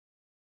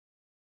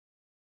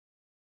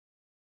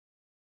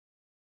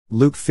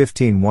Luke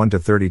 15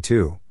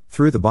 1-32,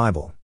 through the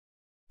Bible.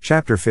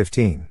 Chapter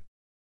 15.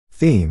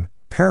 Theme: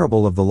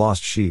 Parable of the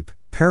Lost Sheep,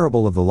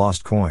 Parable of the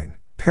Lost Coin,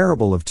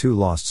 Parable of Two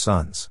Lost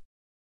Sons.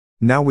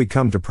 Now we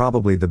come to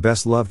probably the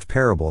best loved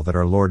parable that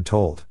our Lord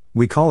told.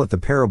 We call it the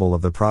parable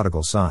of the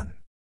prodigal son.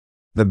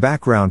 The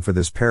background for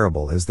this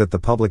parable is that the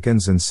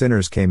publicans and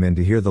sinners came in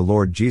to hear the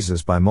Lord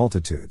Jesus by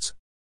multitudes.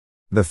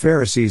 The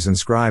Pharisees and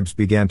scribes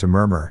began to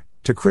murmur,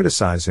 to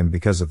criticize him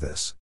because of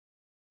this.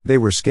 They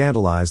were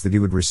scandalized that he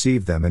would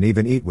receive them and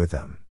even eat with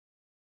them.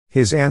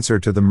 His answer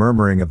to the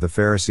murmuring of the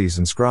Pharisees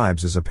and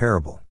scribes is a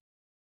parable.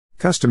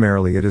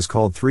 Customarily it is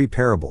called three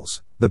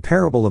parables: the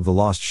parable of the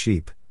lost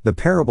sheep, the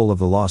parable of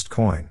the lost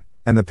coin,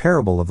 and the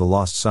parable of the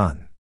lost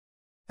son.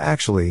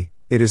 Actually,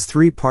 it is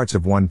three parts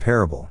of one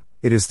parable.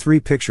 It is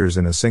three pictures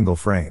in a single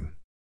frame.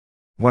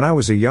 When I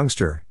was a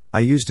youngster,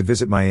 I used to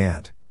visit my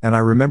aunt, and I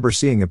remember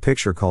seeing a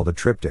picture called a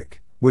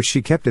triptych, which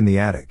she kept in the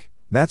attic.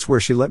 That's where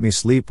she let me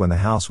sleep when the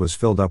house was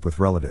filled up with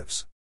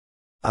relatives.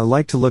 I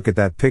liked to look at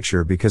that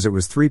picture because it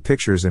was three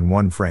pictures in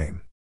one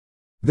frame.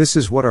 This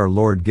is what our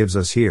Lord gives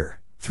us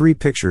here, three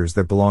pictures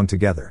that belong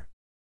together.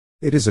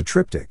 It is a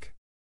triptych.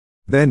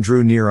 Then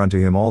drew near unto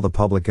him all the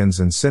publicans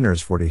and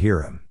sinners for to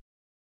hear him.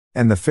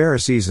 And the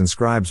Pharisees and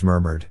scribes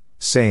murmured,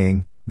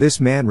 saying, This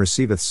man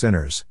receiveth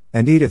sinners,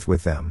 and eateth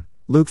with them.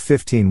 Luke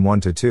 15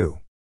 1-2.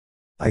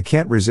 I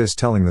can't resist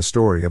telling the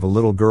story of a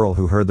little girl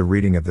who heard the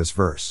reading of this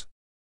verse.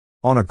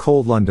 On a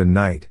cold London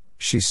night,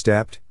 she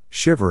stepped,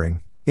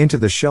 shivering, into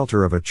the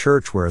shelter of a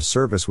church where a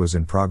service was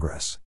in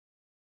progress.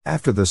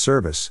 After the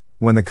service,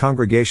 when the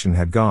congregation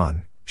had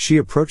gone, she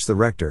approached the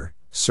rector.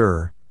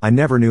 Sir, I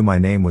never knew my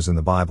name was in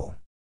the Bible.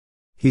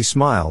 He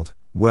smiled.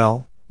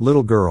 Well,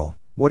 little girl,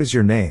 what is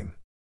your name?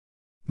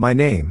 My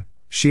name,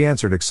 she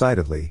answered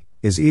excitedly,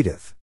 is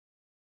Edith.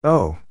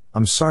 Oh,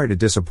 I'm sorry to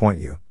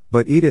disappoint you,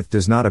 but Edith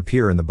does not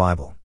appear in the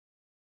Bible.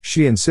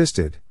 She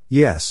insisted.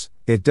 Yes,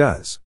 it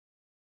does.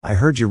 I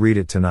heard you read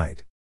it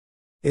tonight.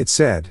 It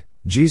said,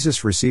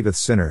 Jesus receiveth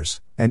sinners,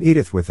 and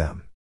eateth with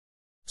them.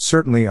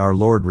 Certainly our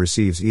Lord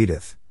receives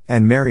Edith,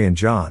 and Mary and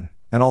John,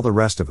 and all the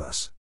rest of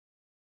us.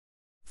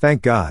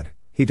 Thank God,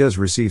 he does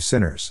receive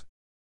sinners.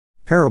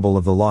 Parable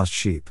of the lost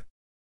sheep.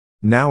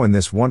 Now in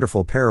this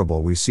wonderful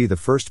parable we see the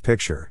first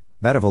picture,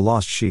 that of a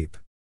lost sheep.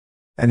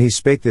 And he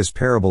spake this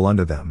parable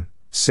unto them,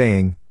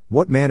 saying,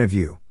 What man of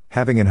you,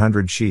 having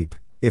 100 sheep,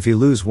 if he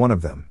lose one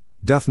of them,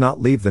 doth not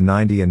leave the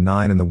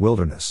 99 in the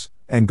wilderness,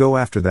 and go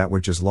after that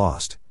which is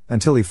lost,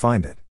 until he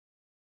find it?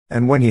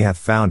 And when he hath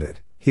found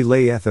it, he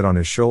layeth it on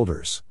his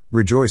shoulders,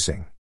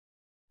 rejoicing.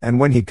 And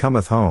when he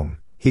cometh home,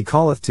 he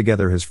calleth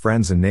together his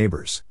friends and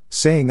neighbors,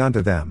 saying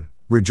unto them,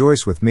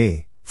 Rejoice with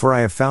me, for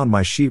I have found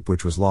my sheep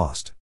which was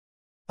lost.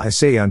 I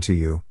say unto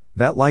you,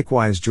 that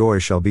likewise joy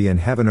shall be in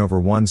heaven over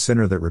one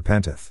sinner that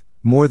repenteth,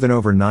 more than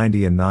over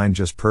 99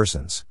 just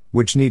persons,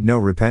 which need no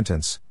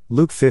repentance.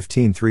 Luke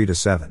 15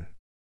 3-7.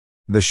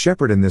 The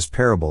shepherd in this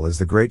parable is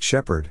the great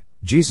shepherd,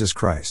 Jesus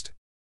Christ.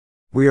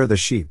 We are the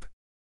sheep.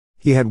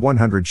 He had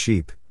 100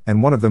 sheep,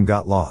 and one of them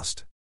got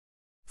lost.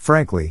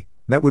 Frankly,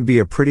 that would be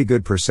a pretty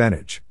good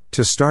percentage,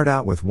 to start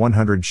out with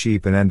 100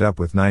 sheep and end up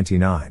with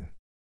 99.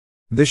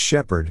 This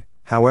shepherd,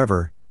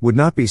 however, would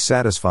not be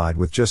satisfied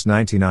with just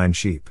 99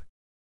 sheep.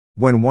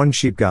 When one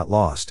sheep got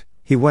lost,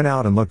 he went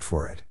out and looked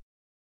for it.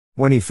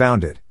 When he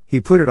found it,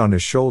 he put it on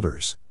his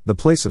shoulders, the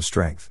place of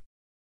strength.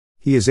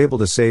 He is able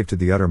to save to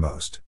the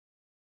uttermost.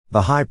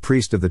 The high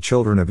priest of the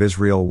children of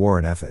Israel wore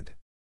an ephod.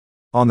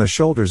 On the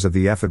shoulders of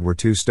the ephod were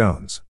 2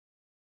 stones.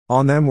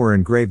 On them were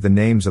engraved the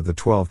names of the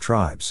 12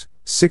 tribes,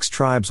 6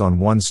 tribes on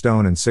one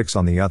stone and 6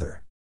 on the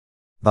other.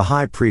 The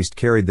high priest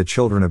carried the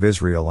children of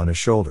Israel on his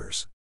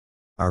shoulders.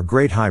 Our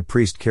great high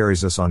priest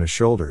carries us on his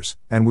shoulders,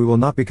 and we will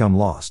not become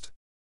lost.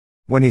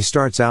 When he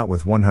starts out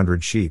with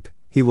 100 sheep,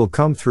 he will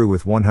come through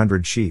with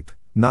 100 sheep,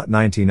 not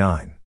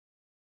 99.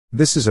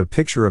 This is a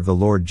picture of the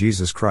Lord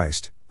Jesus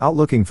Christ, out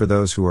looking for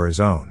those who are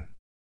his own.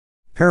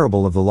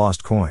 Parable of the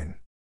lost coin.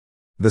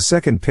 The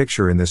second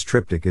picture in this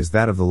triptych is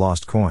that of the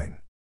lost coin.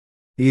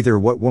 Either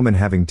what woman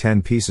having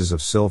 10 pieces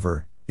of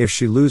silver, if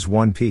she lose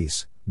one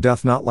piece,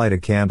 doth not light a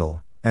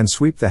candle, and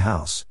sweep the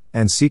house,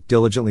 and seek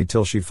diligently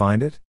till she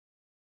find it?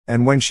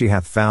 And when she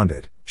hath found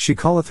it, she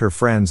calleth her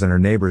friends and her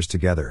neighbors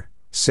together,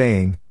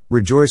 saying,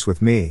 Rejoice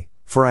with me,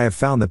 for I have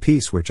found the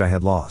piece which I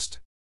had lost.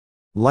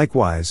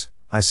 Likewise,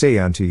 I say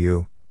unto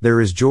you, there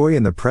is joy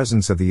in the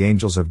presence of the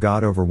angels of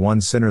God over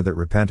one sinner that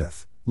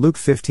repenteth. Luke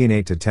 15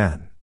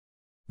 8-10.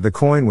 The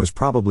coin was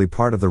probably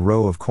part of the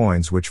row of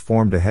coins which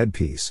formed a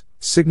headpiece,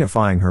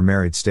 signifying her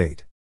married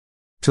state.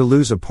 To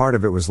lose a part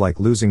of it was like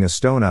losing a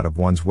stone out of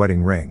one's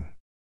wedding ring.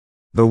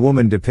 The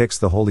woman depicts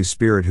the Holy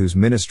Spirit whose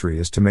ministry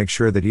is to make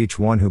sure that each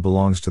one who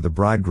belongs to the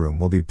bridegroom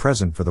will be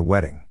present for the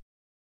wedding.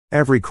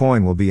 Every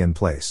coin will be in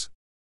place.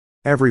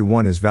 Every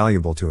one is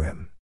valuable to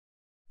him.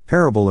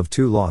 Parable of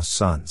 2 lost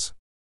sons.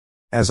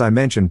 As I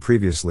mentioned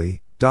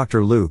previously,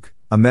 Dr. Luke,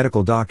 a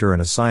medical doctor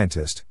and a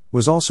scientist,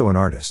 was also an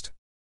artist.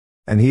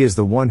 And he is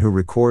the one who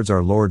records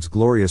our Lord's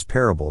glorious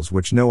parables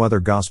which no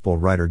other gospel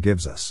writer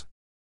gives us.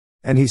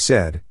 And he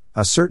said,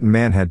 A certain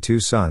man had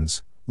 2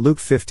 sons, Luke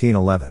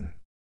 15:11.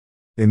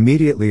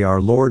 Immediately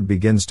our Lord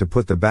begins to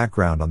put the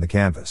background on the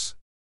canvas.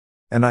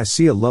 And I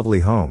see a lovely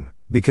home,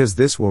 because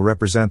this will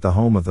represent the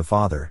home of the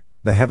Father,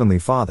 the Heavenly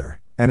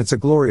Father, and it's a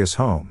glorious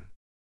home.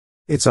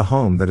 It's a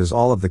home that is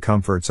all of the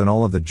comforts and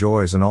all of the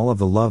joys and all of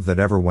the love that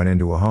ever went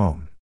into a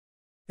home.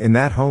 In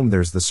that home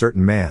there's the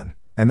certain man,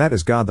 and that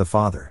is God the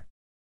Father.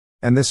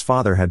 And this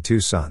Father had 2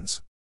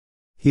 sons.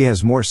 He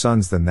has more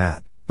sons than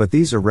that, but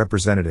these are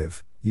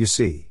representative, you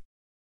see.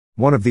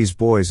 One of these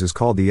boys is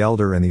called the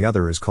elder and the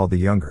other is called the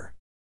younger.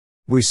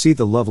 We see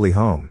the lovely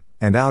home,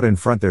 and out in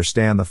front there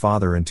stand the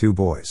father and 2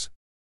 boys.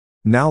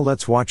 Now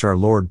let's watch our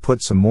Lord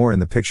put some more in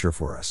the picture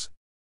for us.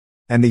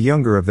 And the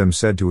younger of them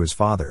said to his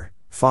father,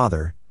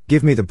 Father,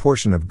 give me the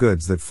portion of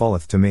goods that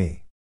falleth to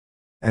me.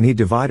 And he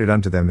divided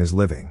unto them his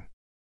living.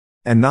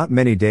 And not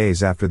many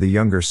days after the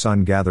younger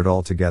son gathered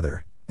all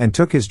together, and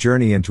took his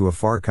journey into a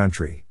far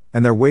country,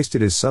 and there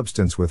wasted his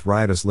substance with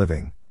riotous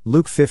living.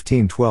 Luke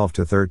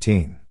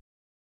 15:12-13.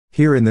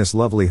 Here in this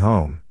lovely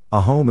home,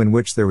 a home in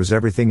which there was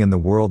everything in the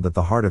world that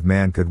the heart of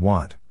man could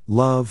want,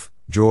 love,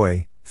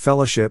 joy,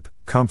 fellowship,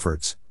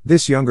 comforts,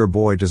 this younger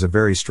boy does a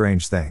very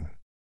strange thing.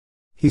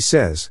 He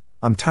says,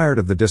 I'm tired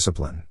of the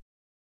discipline.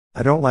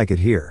 I don't like it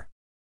here.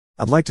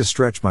 I'd like to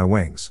stretch my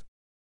wings.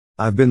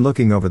 I've been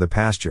looking over the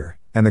pasture,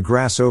 and the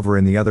grass over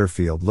in the other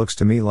field looks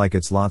to me like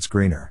it's lots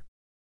greener.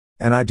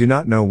 And I do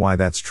not know why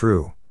that's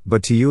true,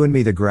 but to you and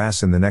me the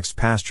grass in the next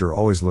pasture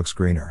always looks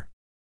greener.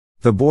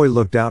 The boy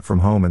looked out from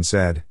home and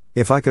said,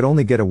 if I could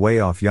only get away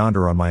off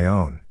yonder on my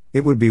own,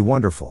 it would be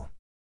wonderful.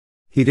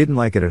 He didn't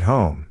like it at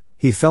home,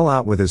 he fell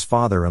out with his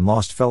father and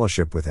lost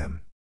fellowship with him.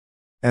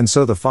 And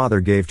so the father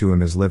gave to him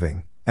his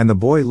living, and the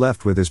boy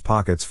left with his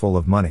pockets full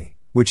of money,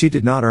 which he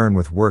did not earn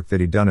with work that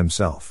he'd done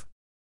himself.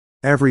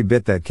 Every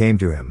bit that came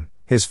to him,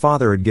 his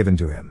father had given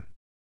to him.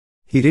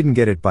 He didn't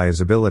get it by his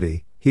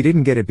ability, he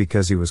didn't get it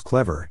because he was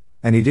clever,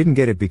 and he didn't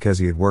get it because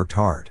he had worked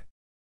hard.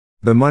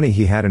 The money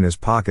he had in his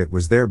pocket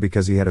was there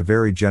because he had a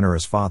very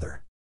generous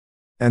father.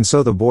 And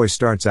so the boy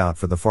starts out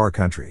for the far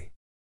country.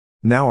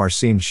 Now our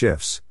scene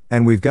shifts,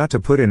 and we've got to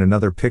put in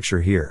another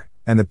picture here,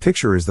 and the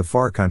picture is the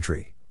far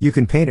country. You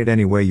can paint it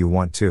any way you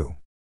want to.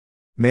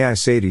 May I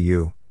say to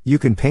you, you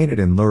can paint it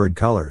in lurid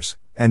colors,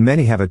 and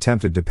many have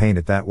attempted to paint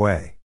it that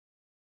way.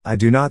 I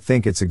do not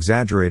think it's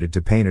exaggerated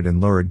to paint it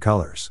in lurid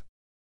colors.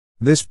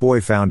 This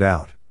boy found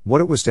out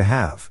what it was to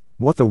have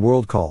what the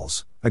world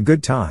calls a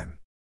good time.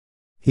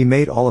 He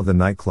made all of the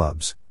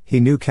nightclubs, he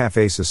knew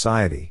cafe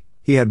society,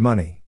 he had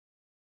money.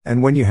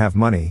 And when you have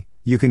money,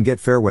 you can get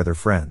fair-weather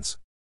friends.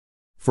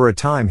 For a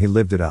time he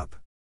lived it up.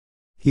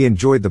 He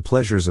enjoyed the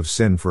pleasures of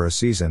sin for a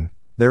season,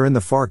 there in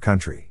the far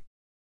country.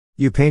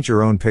 You paint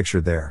your own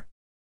picture there.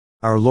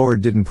 Our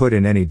Lord didn't put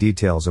in any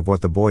details of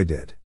what the boy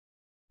did.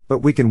 But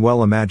we can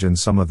well imagine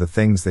some of the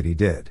things that he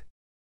did.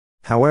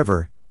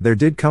 However, there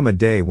did come a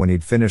day when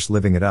he'd finished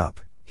living it up,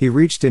 he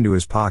reached into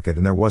his pocket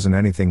and there wasn't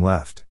anything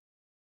left.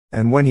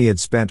 And when he had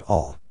spent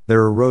all,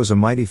 there arose a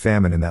mighty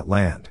famine in that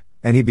land,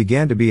 and he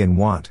began to be in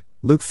want.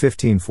 Luke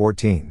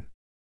 15:14.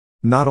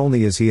 Not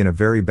only is he in a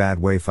very bad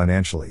way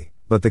financially,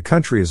 but the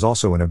country is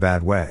also in a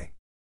bad way.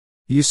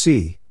 You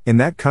see, in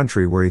that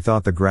country where he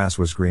thought the grass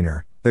was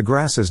greener, the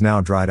grass is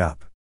now dried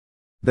up.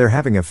 They're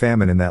having a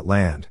famine in that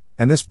land,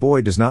 and this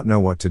boy does not know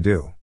what to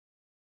do.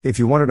 If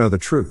you want to know the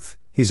truth,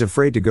 he's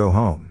afraid to go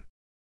home.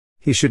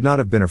 He should not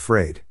have been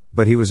afraid,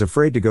 but he was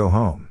afraid to go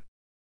home.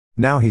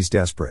 Now he's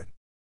desperate.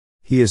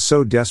 He is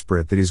so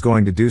desperate that he's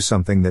going to do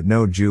something that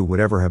no Jew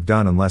would ever have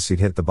done unless he'd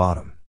hit the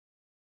bottom.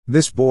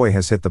 This boy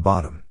has hit the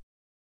bottom.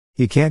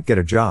 He can't get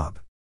a job.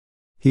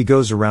 He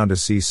goes around to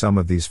see some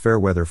of these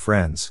fair-weather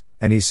friends,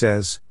 and he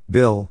says,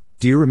 Bill,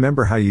 do you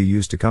remember how you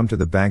used to come to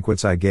the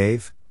banquets I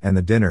gave, and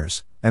the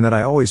dinners, and that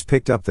I always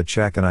picked up the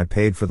check and I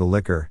paid for the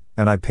liquor,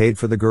 and I paid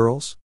for the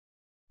girls?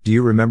 Do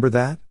you remember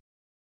that?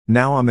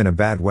 Now I'm in a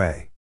bad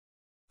way.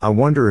 I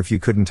wonder if you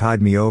couldn't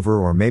tide me over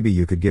or maybe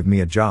you could give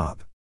me a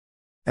job.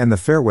 And the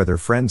fair-weather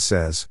friend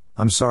says,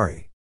 I'm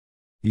sorry.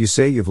 You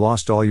say you've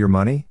lost all your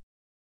money?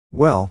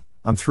 Well,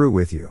 I'm through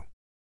with you.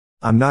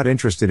 I'm not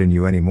interested in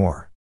you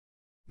anymore.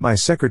 My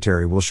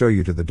secretary will show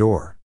you to the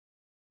door.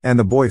 And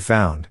the boy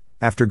found,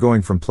 after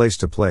going from place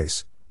to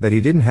place, that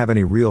he didn't have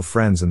any real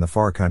friends in the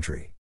far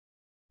country.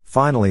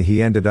 Finally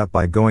he ended up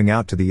by going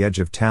out to the edge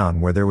of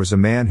town where there was a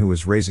man who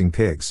was raising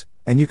pigs,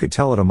 and you could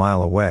tell it a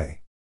mile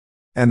away.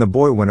 And the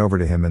boy went over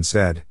to him and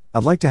said,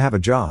 I'd like to have a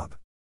job.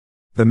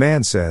 The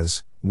man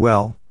says,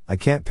 well, I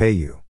can't pay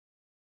you.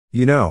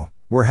 You know,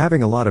 we're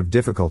having a lot of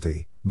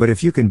difficulty, but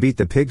if you can beat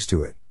the pigs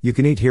to it, you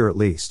can eat here at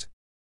least.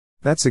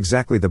 That's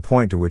exactly the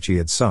point to which he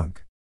had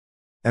sunk.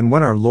 And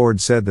when our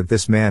Lord said that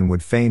this man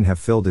would fain have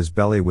filled his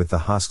belly with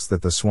the husks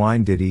that the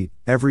swine did eat,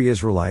 every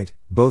Israelite,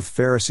 both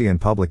Pharisee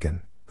and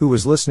publican, who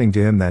was listening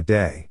to him that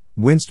day,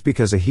 winced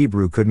because a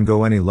Hebrew couldn't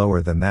go any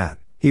lower than that.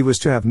 He was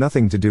to have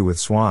nothing to do with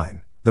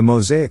swine. The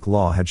Mosaic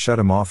law had shut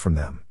him off from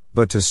them,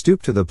 but to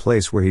stoop to the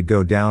place where he'd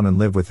go down and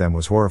live with them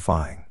was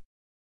horrifying.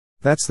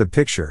 That's the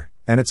picture,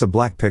 and it's a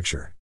black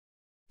picture.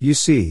 You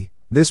see,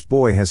 this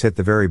boy has hit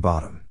the very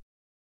bottom.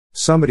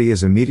 Somebody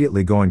is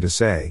immediately going to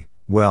say,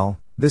 well,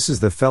 This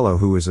is the fellow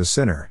who is a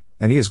sinner,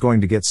 and he is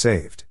going to get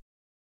saved.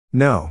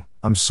 No,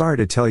 I'm sorry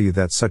to tell you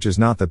that such is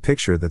not the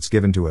picture that's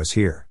given to us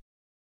here.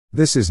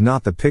 This is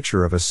not the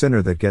picture of a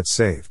sinner that gets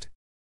saved.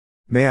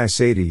 May I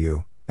say to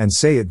you, and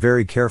say it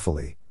very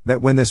carefully,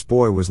 that when this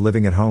boy was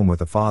living at home with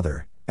the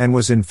Father, and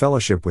was in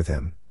fellowship with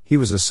him, he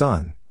was a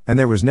son, and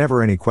there was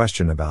never any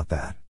question about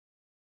that.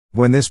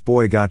 When this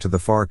boy got to the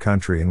far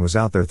country and was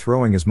out there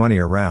throwing his money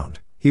around,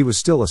 he was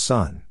still a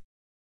son.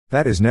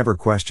 That is never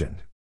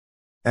questioned.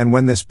 And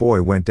when this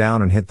boy went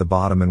down and hit the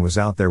bottom and was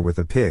out there with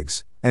the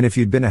pigs, and if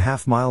you'd been a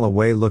half-mile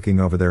away looking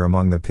over there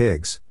among the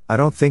pigs, I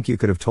don't think you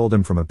could have told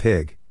him from a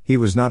pig. He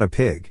was not a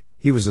pig,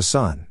 he was a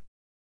son.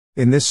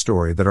 In this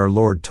story that our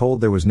Lord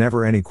told, there was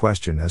never any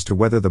question as to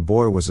whether the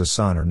boy was a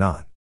son or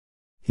not.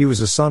 He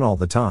was a son all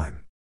the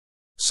time.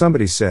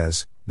 Somebody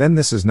says, then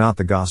this is not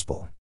the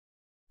gospel.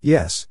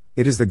 Yes,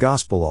 it is the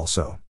gospel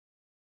also.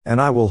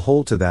 And I will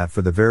hold to that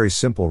for the very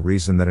simple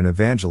reason that an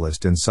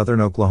evangelist in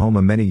southern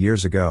Oklahoma many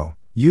years ago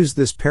used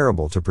this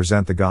parable to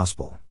present the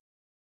gospel.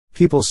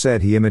 People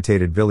said he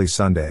imitated Billy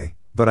Sunday,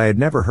 but I had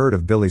never heard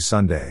of Billy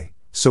Sunday,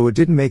 so it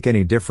didn't make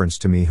any difference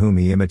to me whom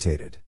he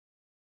imitated.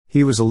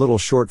 He was a little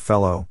short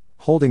fellow,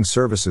 holding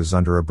services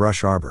under a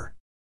brush arbor.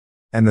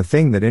 And the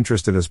thing that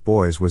interested us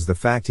boys was the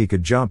fact he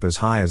could jump as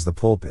high as the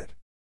pulpit.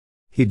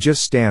 He'd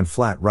just stand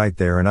flat right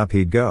there and up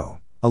he'd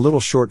go, a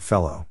little short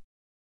fellow.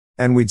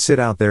 And we'd sit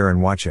out there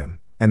and watch him,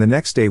 and the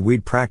next day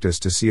we'd practice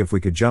to see if we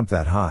could jump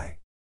that high.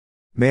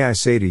 May I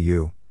say to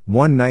you,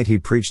 one night he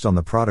preached on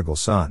the prodigal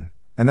son,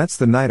 and that's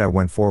the night I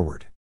went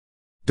forward.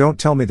 Don't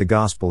tell me the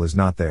gospel is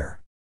not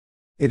there.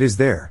 It is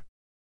there.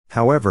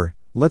 However,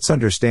 let's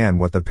understand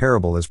what the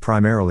parable is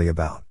primarily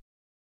about.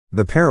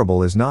 The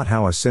parable is not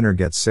how a sinner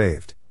gets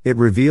saved. It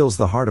reveals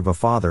the heart of a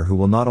father who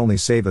will not only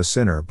save a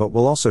sinner but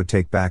will also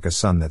take back a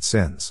son that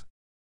sins.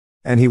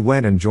 And he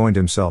went and joined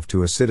himself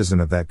to a citizen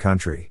of that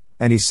country,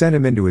 and he sent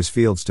him into his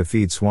fields to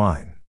feed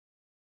swine.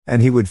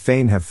 And he would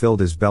fain have filled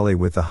his belly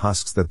with the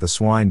husks that the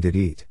swine did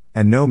eat,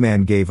 and no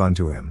man gave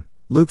unto him.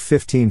 Luke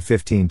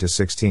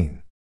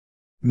 15:15-16.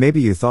 Maybe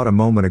you thought a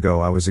moment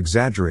ago I was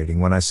exaggerating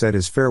when I said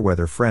his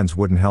fair-weather friends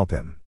wouldn't help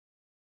him.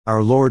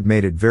 Our Lord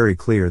made it very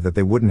clear that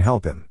they wouldn't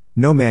help him.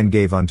 No man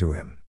gave unto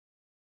him.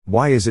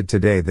 Why is it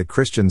today that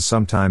Christians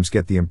sometimes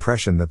get the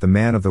impression that the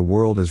man of the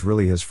world is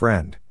really his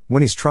friend,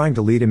 when he's trying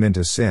to lead him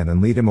into sin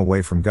and lead him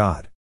away from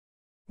God?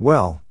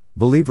 Well,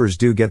 believers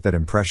do get that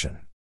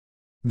impression.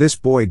 This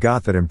boy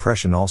got that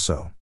impression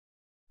also.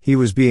 He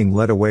was being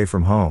led away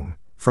from home,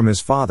 from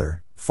his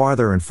father,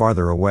 farther and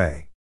farther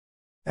away.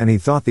 And he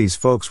thought these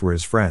folks were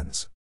his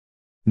friends.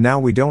 Now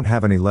we don't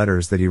have any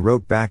letters that he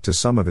wrote back to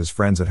some of his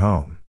friends at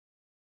home.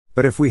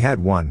 But if we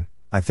had one,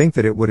 I think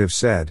that it would have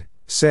said,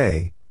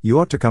 say, you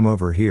ought to come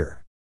over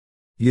here.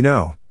 You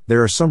know,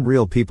 there are some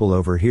real people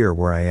over here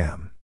where I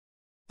am.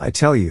 I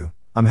tell you,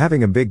 I'm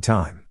having a big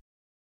time.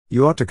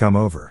 You ought to come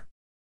over.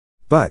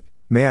 But,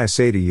 may I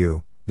say to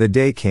you, the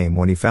day came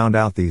when he found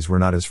out these were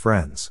not his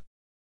friends.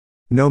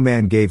 No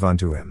man gave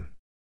unto him.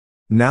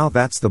 Now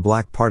that's the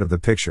black part of the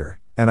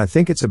picture, and I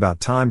think it's about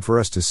time for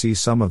us to see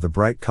some of the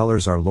bright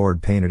colors our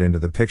Lord painted into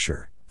the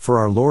picture, for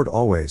our Lord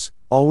always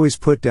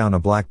put down a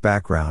black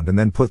background and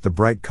then put the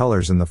bright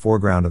colors in the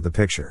foreground of the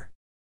picture.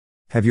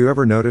 Have you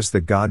ever noticed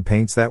that God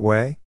paints that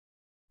way?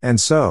 And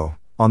so,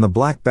 on the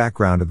black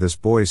background of this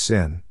boy's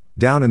sin,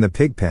 down in the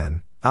pig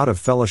pen, out of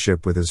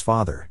fellowship with his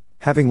father,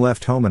 having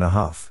left home in a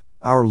huff,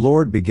 our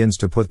Lord begins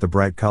to put the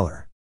bright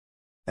color.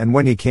 And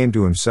when he came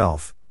to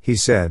himself, he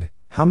said,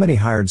 how many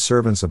hired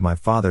servants of my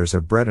father's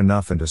have bread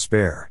enough and to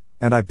spare,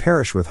 and I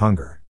perish with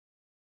hunger?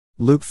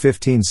 Luke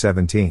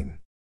 15:17.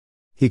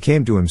 He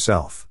came to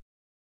himself.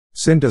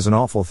 Sin does an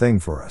awful thing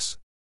for us.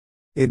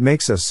 It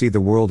makes us see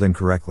the world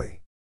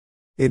incorrectly.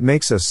 It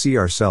makes us see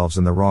ourselves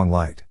in the wrong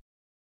light.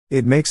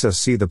 It makes us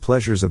see the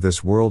pleasures of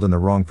this world in the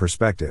wrong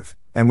perspective,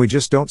 and we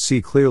just don't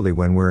see clearly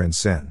when we're in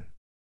sin.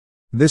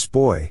 This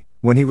boy,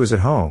 when he was at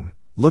home,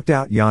 looked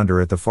out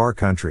yonder at the far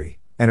country,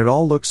 and it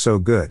all looked so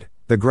good,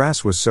 the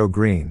grass was so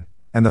green,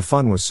 and the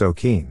fun was so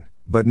keen,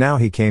 but now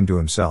he came to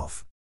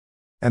himself.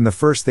 And the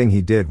first thing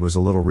he did was a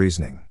little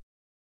reasoning.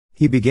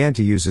 He began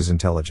to use his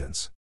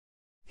intelligence.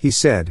 He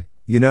said,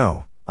 you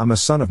know, I'm a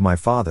son of my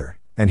father,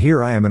 and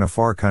here I am in a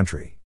far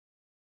country.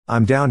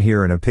 I'm down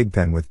here in a pig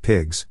pen with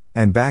pigs,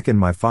 and back in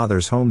my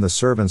father's home the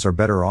servants are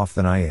better off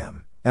than I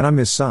am, and I'm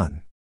his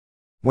son.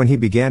 When he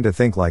began to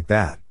think like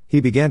that,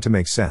 he began to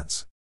make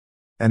sense.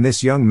 And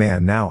this young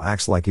man now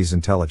acts like he's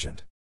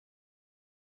intelligent.